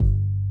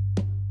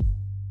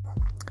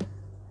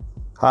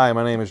Hi,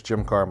 my name is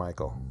Jim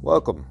Carmichael.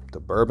 Welcome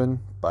to Bourbon,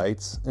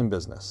 Bites, and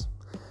Business.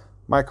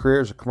 My career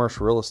as a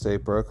commercial real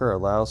estate broker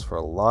allows for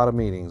a lot of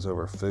meetings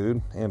over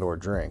food and or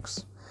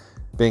drinks.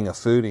 Being a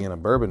foodie and a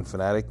bourbon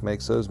fanatic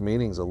makes those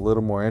meetings a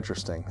little more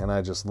interesting, and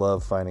I just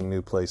love finding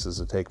new places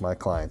to take my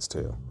clients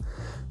to.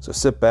 So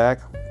sit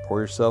back,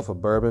 pour yourself a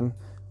bourbon,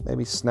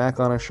 maybe snack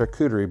on a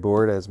charcuterie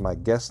board as my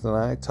guest and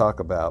I talk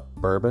about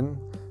bourbon,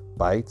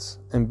 bites,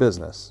 and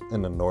business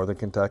in the Northern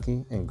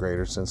Kentucky and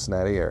Greater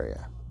Cincinnati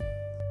area.